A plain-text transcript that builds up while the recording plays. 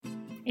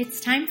It's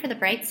time for The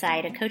Bright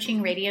Side, a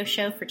coaching radio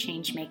show for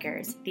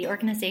changemakers, the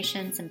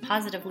organizations and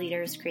positive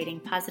leaders creating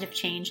positive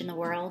change in the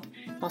world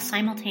while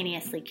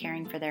simultaneously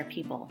caring for their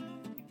people.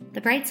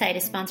 The Bright Side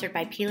is sponsored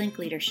by P-Link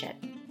Leadership.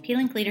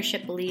 P-Link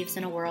Leadership believes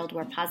in a world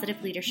where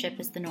positive leadership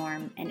is the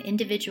norm and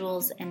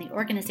individuals and the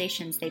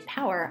organizations they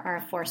power are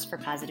a force for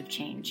positive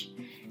change.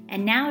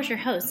 And now as your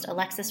host,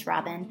 Alexis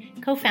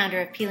Robin,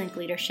 co-founder of P-Link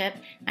Leadership,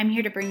 I'm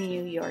here to bring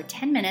you your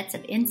 10 minutes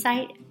of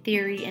insight,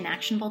 theory, and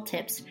actionable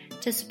tips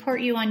to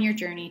support you on your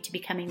journey to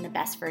becoming the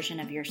best version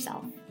of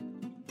yourself.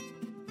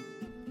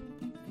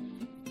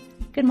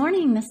 Good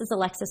morning, this is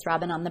Alexis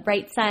Robin on The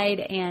Bright Side,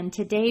 and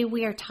today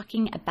we are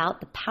talking about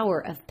the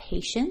power of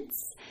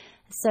patience.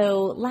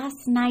 So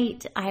last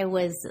night I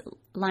was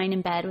lying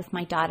in bed with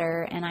my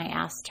daughter and I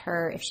asked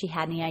her if she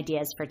had any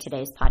ideas for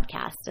today's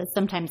podcast. As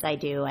sometimes I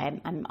do.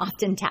 I'm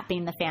often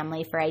tapping the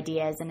family for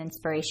ideas and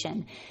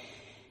inspiration.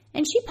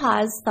 And she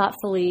paused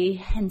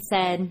thoughtfully and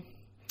said,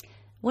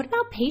 "What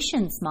about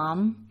patience,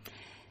 Mom?"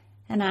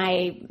 And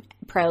I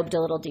probed a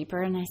little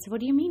deeper and I said, "What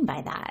do you mean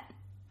by that?"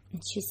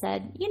 And she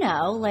said,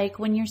 like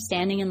when you're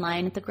standing in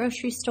line at the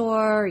grocery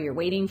store, or you're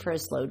waiting for a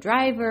slow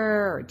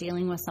driver, or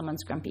dealing with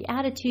someone's grumpy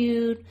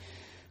attitude,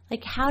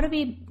 like how to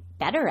be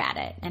better at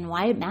it and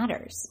why it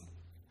matters.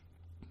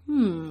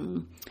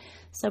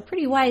 So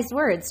pretty wise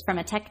words from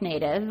a tech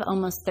native,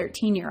 almost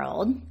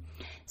 13-year-old.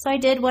 So I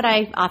did what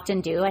I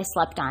often do. I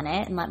slept on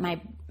it and let my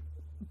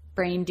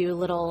brain do a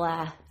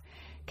little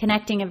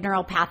connecting of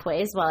neural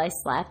pathways while I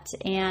slept.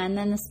 And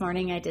then this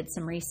morning I did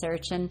some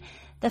research, and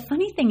the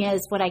funny thing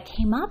is what I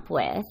came up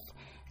with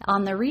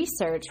on the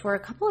research were a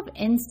couple of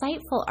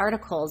insightful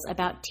articles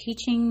about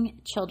teaching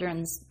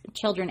children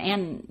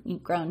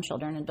and grown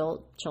children,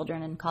 adult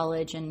children in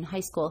college and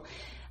high school,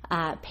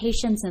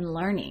 patience and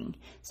learning.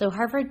 So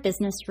Harvard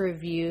Business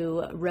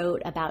Review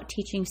wrote about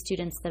teaching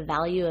students the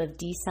value of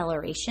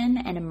deceleration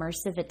and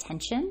immersive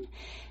attention,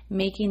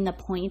 making the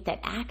point that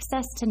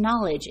access to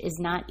knowledge is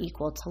not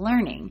equal to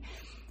learning.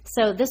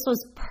 So this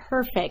was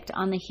perfect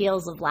on the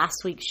heels of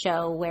last week's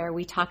show where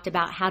we talked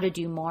about how to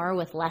do more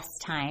with less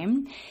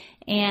time.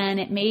 And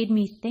it made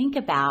me think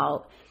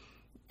about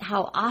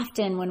how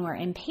often when we're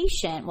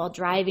impatient while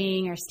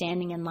driving or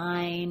standing in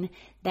line,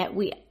 that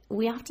we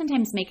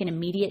oftentimes make an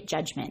immediate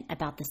judgment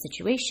about the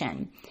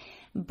situation.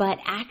 But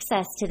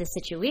access to the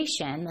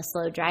situation, the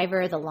slow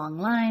driver, the long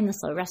line, the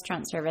slow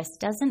restaurant service,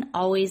 doesn't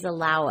always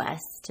allow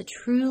us to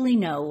truly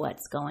know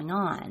what's going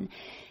on.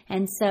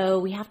 And so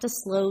we have to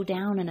slow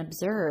down and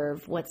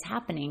observe what's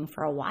happening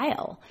for a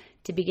while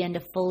to begin to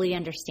fully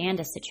understand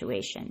a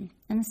situation.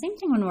 And the same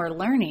thing when we're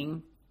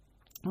learning.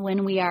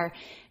 When we are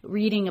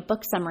reading a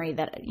book summary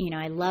that,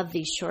 I love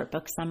these short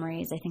book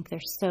summaries. I think they're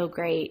so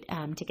great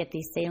to get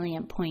these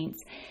salient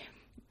points.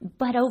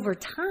 But over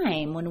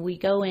time, when we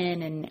go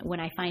in and when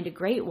I find a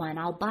great one,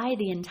 I'll buy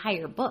the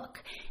entire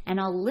book and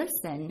I'll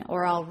listen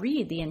or I'll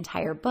read the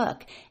entire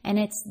book. And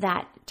it's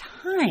that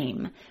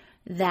time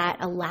that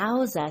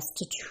allows us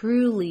to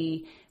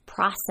truly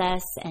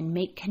process and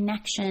make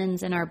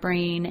connections in our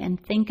brain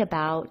and think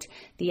about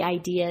the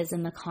ideas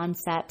and the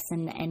concepts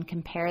and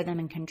compare them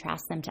and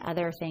contrast them to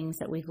other things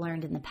that we've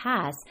learned in the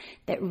past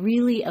that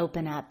really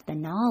open up the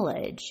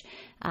knowledge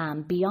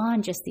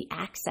beyond just the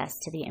access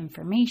to the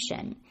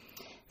information.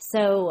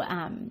 So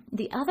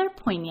the other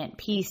poignant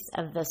piece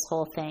of this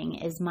whole thing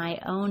is my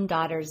own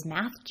daughter's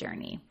math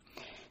journey.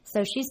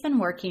 So she's been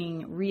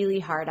working really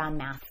hard on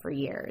math for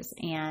years.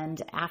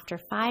 And after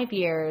 5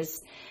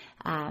 years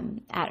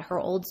at her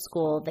old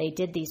school, they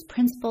did these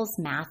principles,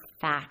 math,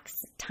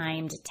 facts,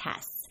 timed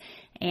tests.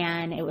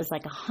 And it was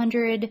like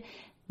 100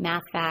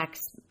 math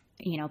facts,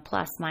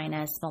 plus,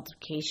 minus,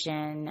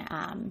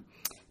 multiplication,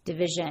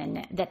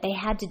 division that they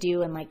had to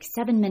do in like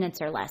 7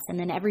 minutes or less. And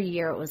then every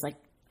year it was like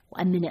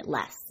a minute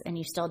less, and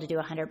you still had to do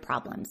 100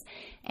 problems.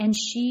 And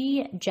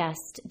she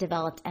just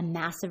developed a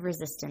massive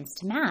resistance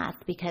to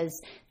math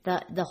because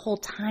the whole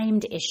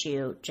timed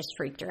issue just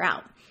freaked her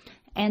out.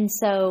 And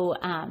so,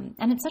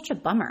 and it's such a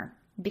bummer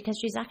because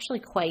she's actually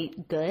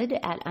quite good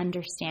at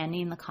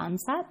understanding the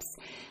concepts.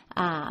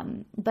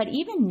 But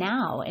even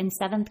now in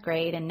 7th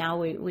grade, and now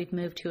we've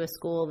moved to a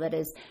school that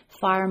is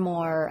far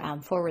more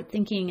forward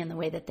thinking in the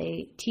way that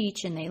they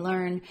teach and they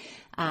learn.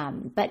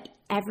 But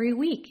every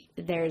week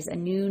there's a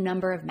new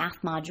number of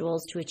math modules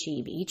to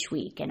achieve each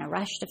week, and a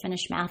rush to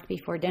finish math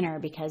before dinner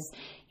because,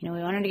 we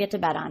want her to get to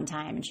bed on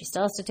time and she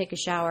still has to take a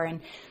shower.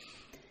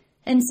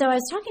 And so I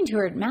was talking to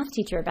her math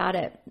teacher about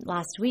it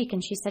last week,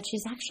 and she said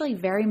she's actually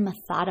very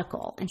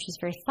methodical and she's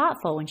very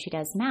thoughtful when she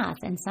does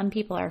math. And some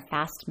people are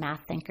fast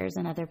math thinkers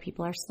and other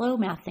people are slow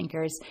math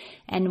thinkers.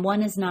 And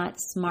one is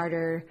not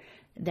smarter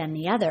than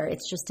the other.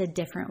 It's just a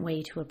different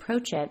way to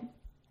approach it.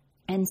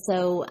 And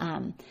so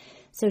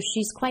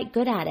she's quite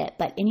good at it,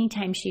 but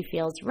anytime she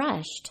feels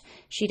rushed,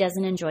 she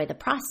doesn't enjoy the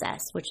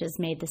process, which has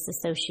made this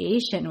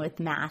association with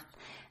math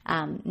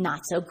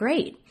not so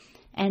great.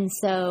 And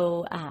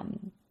so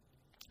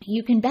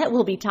you can bet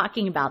we'll be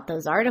talking about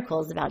those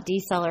articles about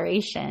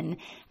deceleration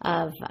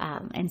of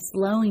and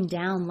slowing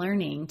down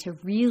learning to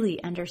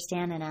really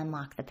understand and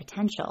unlock the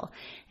potential.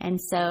 And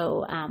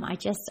so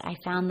I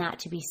found that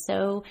to be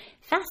so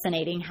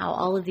fascinating how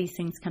all of these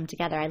things come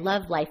together. I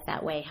love life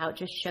that way, how it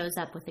just shows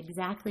up with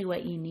exactly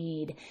what you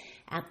need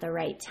at the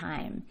right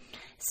time.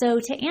 So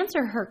to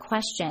answer her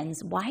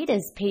questions, why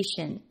does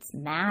patience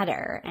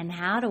matter and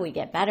how do we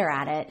get better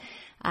at it?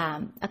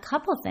 A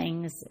couple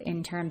things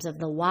in terms of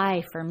the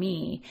why for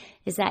me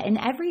is that in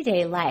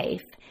everyday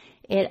life,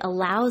 it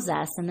allows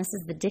us, and this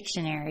is the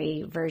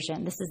dictionary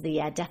version, this is the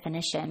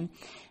definition,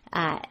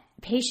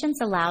 patience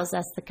allows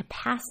us the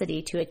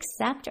capacity to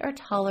accept or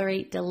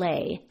tolerate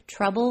delay,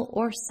 trouble,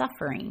 or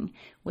suffering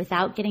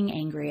without getting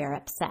angry or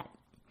upset.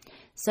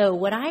 So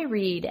what I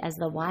read as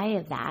the why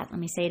of that, let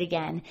me say it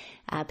again,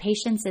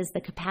 patience is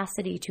the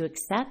capacity to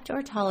accept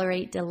or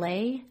tolerate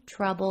delay,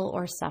 trouble,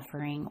 or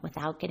suffering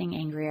without getting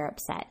angry or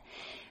upset.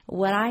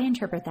 What I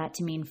interpret that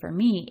to mean for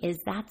me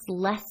is that's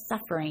less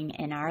suffering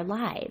in our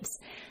lives.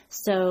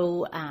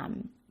 So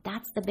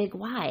that's the big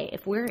why.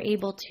 If we're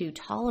able to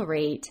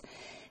tolerate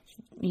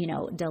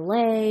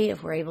delay,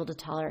 if we're able to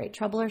tolerate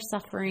trouble or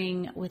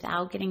suffering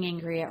without getting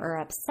angry or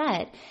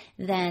upset,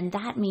 then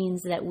that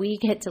means that we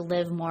get to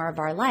live more of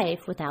our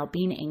life without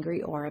being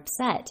angry or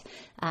upset.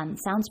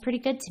 Sounds pretty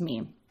good to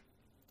me.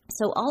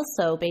 So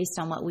also, based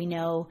on what we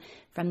know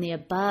from the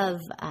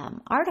above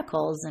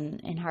articles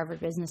in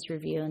Harvard Business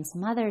Review and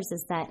some others,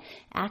 is that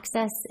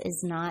access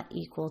is not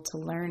equal to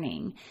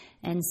learning.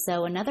 And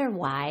so another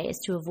why is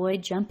to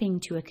avoid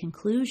jumping to a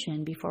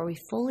conclusion before we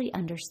fully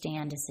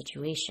understand a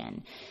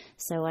situation.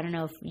 So I don't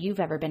know if you've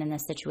ever been in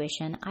this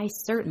situation. I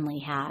certainly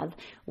have,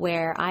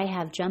 where I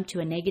have jumped to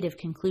a negative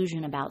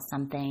conclusion about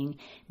something,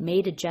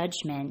 made a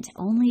judgment,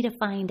 only to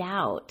find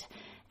out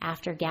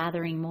after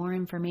gathering more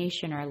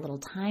information or a little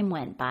time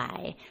went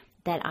by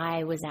that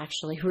I was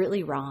actually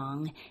really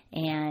wrong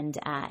and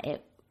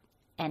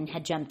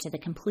had jumped to the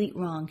complete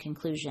wrong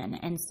conclusion.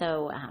 And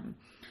so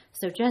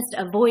just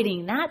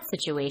avoiding that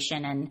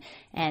situation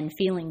and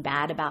feeling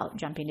bad about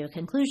jumping to a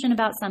conclusion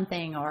about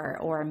something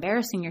or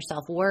embarrassing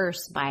yourself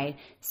worse by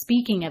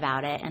speaking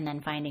about it and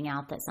then finding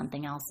out that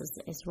something else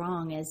is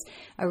wrong is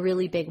a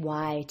really big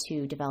why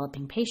to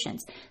developing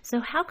patience.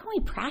 So how can we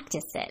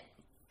practice it?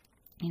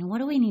 What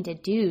do we need to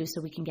do so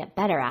we can get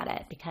better at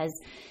it? Because,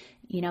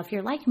 if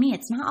you're like me,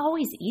 it's not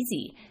always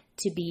easy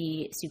to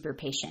be super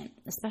patient,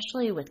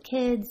 especially with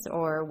kids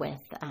or with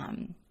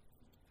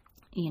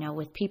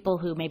people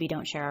who maybe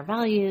don't share our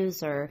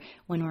values, or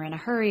when we're in a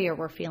hurry or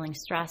we're feeling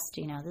stressed,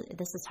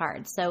 this is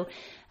hard. So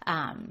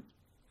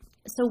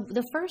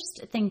the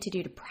first thing to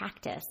do to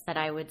practice that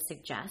I would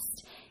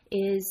suggest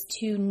is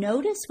to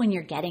notice when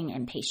you're getting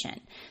impatient.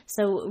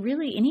 So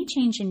really any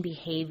change in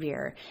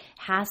behavior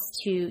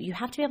you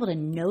have to be able to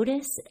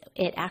notice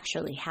it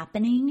actually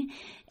happening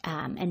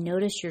and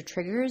notice your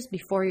triggers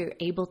before you're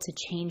able to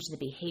change the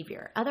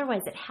behavior.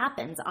 Otherwise it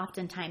happens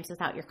oftentimes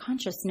without your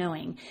conscious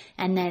knowing,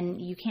 and then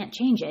you can't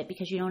change it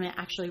because you don't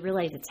actually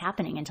realize it's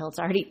happening until it's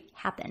already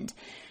happened.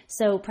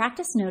 So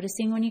practice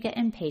noticing when you get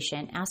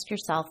impatient. Ask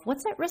yourself,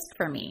 what's at risk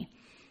for me?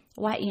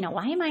 Why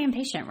am I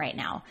impatient right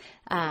now?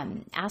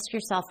 Ask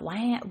yourself,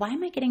 why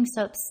am I getting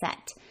so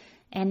upset?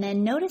 And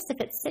then notice if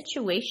it's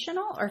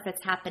situational or if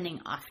it's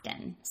happening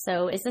often.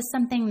 So is this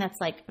something that's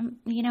like,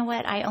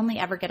 I only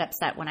ever get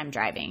upset when I'm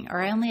driving,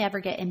 or I only ever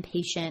get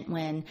impatient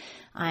when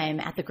I'm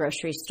at the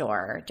grocery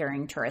store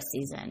during tourist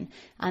season.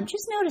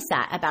 Just notice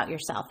that about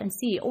yourself and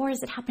see, or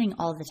is it happening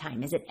all the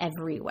time? Is it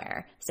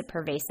everywhere? Is it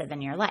pervasive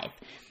in your life?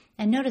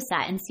 And notice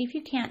that and see if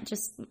you can't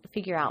just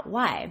figure out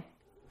why.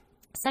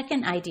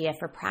 Second idea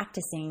for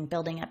practicing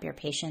building up your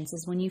patience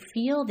is when you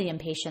feel the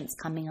impatience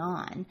coming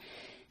on,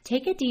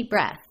 take a deep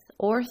breath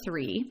or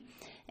 3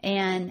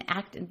 and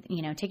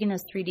taking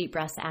those 3 deep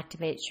breaths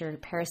activates your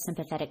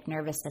parasympathetic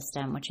nervous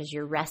system, which is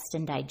your rest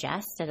and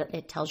digest.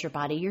 It tells your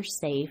body you're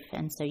safe,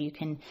 and so you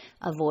can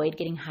avoid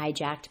getting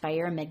hijacked by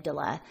your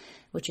amygdala,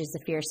 which is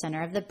the fear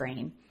center of the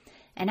brain.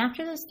 And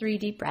after those 3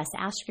 deep breaths,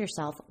 ask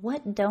yourself,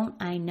 what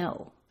don't I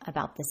know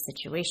about this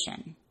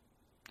situation?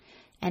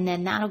 And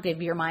then that'll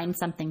give your mind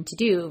something to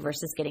do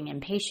versus getting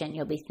impatient.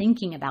 You'll be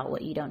thinking about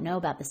what you don't know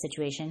about the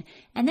situation.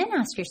 And then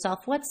ask yourself,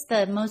 what's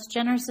the most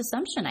generous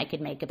assumption I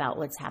could make about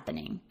what's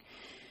happening?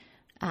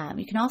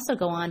 You can also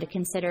go on to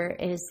consider,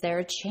 is there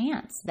a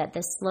chance that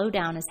this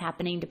slowdown is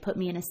happening to put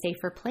me in a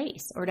safer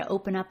place or to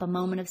open up a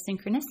moment of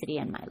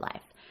synchronicity in my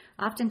life?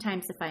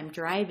 Oftentimes, if I'm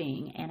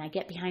driving and I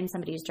get behind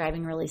somebody who's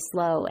driving really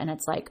slow and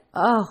it's like,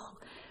 oh,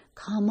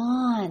 come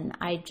on.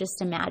 I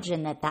just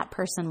imagine that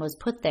person was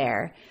put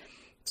there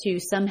to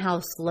somehow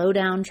slow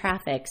down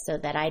traffic so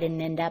that I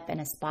didn't end up in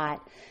a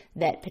spot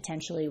that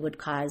potentially would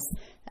cause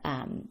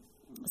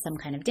some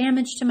kind of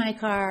damage to my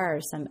car or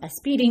a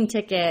speeding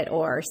ticket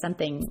or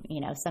something,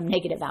 some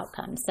negative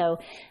outcome. So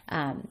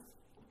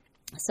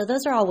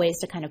those are all ways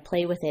to kind of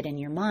play with it in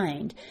your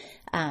mind.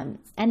 And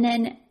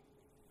then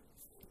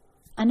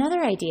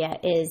Another idea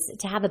is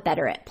to have a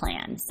better it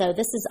plan. So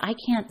this is, I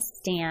can't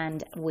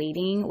stand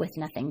waiting with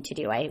nothing to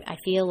do. I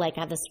feel like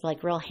I have this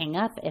like real hang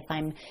up if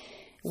I'm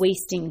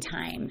wasting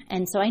time.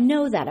 And so I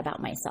know that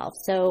about myself.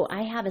 So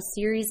I have a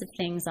series of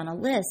things on a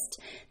list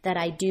that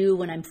I do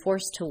when I'm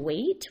forced to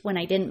wait when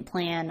I didn't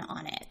plan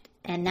on it.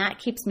 And that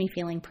keeps me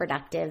feeling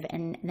productive,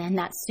 and then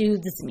that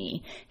soothes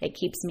me. It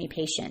keeps me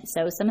patient.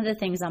 So some of the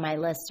things on my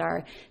list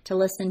are to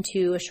listen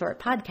to a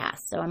short podcast.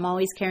 So I'm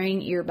always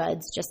carrying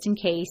earbuds just in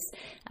case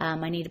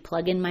I need to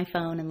plug in my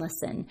phone and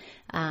listen.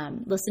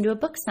 Listen to a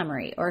book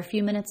summary or a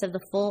few minutes of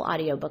the full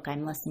audiobook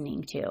I'm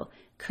listening to.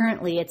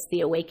 Currently, it's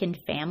The Awakened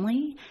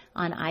Family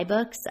on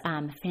iBooks.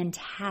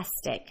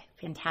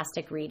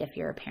 Fantastic read if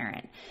you're a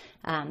parent.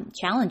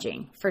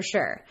 Challenging for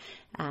sure,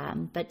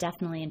 but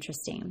definitely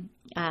interesting.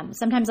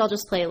 Sometimes I'll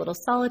just play a little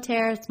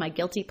solitaire. It's my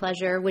guilty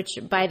pleasure, which,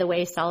 by the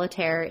way,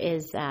 solitaire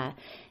is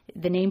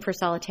the name for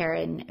solitaire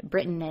in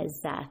Britain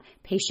is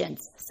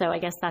patience. So I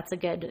guess that's a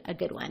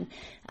good one.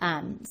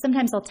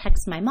 Sometimes I'll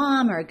text my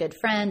mom or a good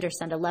friend or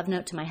send a love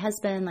note to my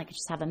husband, like I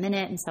just have a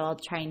minute. And so I'll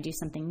try and do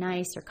something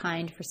nice or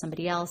kind for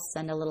somebody else,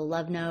 send a little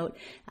love note.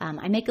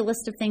 I make a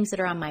list of things that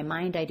are on my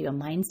mind. I do a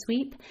mind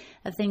sweep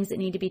of things that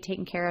need to be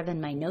taken care of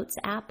in my notes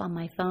app on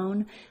my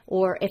phone.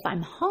 Or if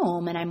I'm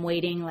home and I'm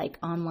waiting like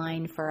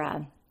online for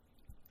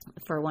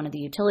one of the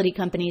utility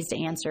companies to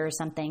answer or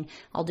something,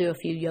 I'll do a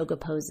few yoga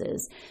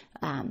poses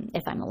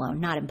if I'm alone,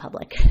 not in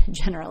public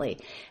generally.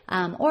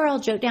 Or I'll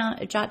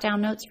jot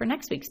down notes for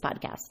next week's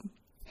podcast.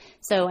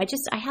 So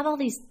I have all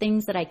these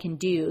things that I can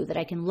do that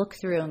I can look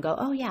through and go,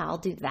 oh yeah, I'll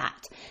do that.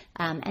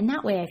 And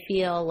that way I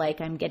feel like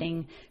I'm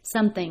getting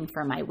something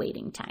for my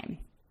waiting time.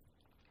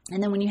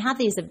 And then when you have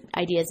these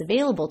ideas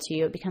available to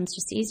you, it becomes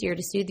just easier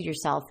to soothe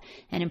yourself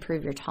and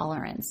improve your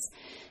tolerance.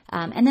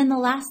 And then the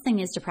last thing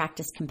is to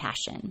practice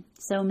compassion.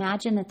 So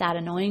imagine that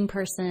annoying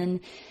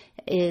person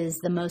is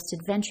the most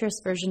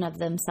adventurous version of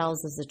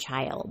themselves as a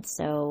child.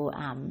 So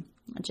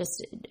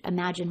just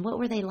imagine, what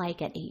were they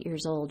like at 8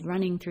 years old,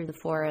 running through the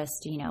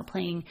forest,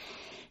 playing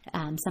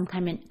some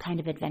kind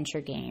of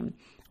adventure game,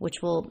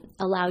 which will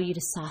allow you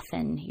to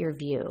soften your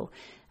view.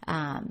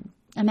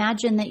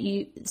 Imagine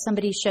that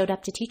somebody showed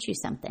up to teach you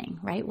something,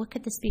 right? What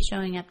could this be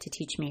showing up to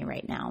teach me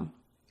right now?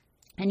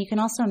 And you can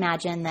also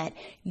imagine that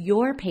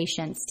your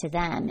patience to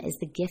them is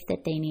the gift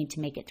that they need to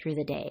make it through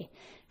the day,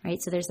 right?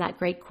 So there's that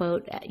great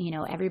quote,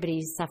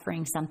 everybody's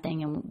suffering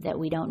something that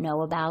we don't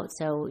know about.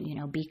 So,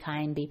 be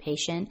kind, be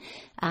patient.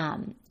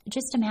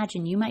 Just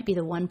imagine you might be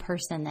the one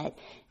person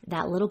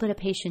that little bit of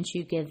patience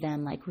you give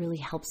them, like, really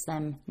helps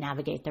them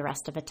navigate the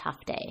rest of a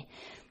tough day.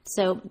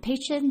 So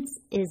patience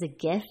is a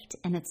gift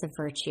and it's a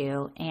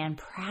virtue, and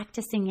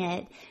practicing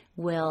it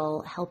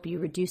will help you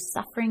reduce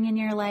suffering in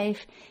your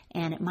life,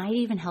 and it might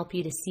even help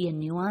you to see a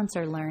nuance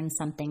or learn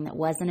something that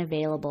wasn't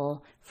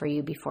available for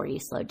you before you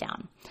slowed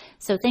down.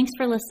 So thanks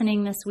for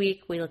listening this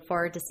week. We look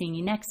forward to seeing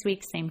you next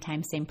week, same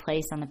time, same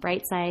place on the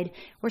bright side.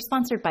 We're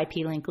sponsored by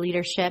P-Link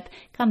Leadership.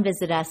 Come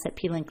visit us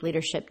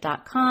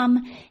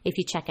atplinkleadership.com. If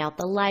you check out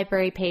the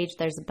library page,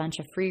 there's a bunch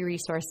of free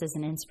resources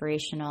and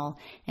inspirational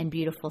and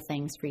beautiful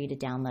things for you to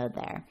download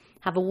there.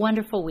 Have a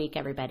wonderful week,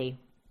 everybody.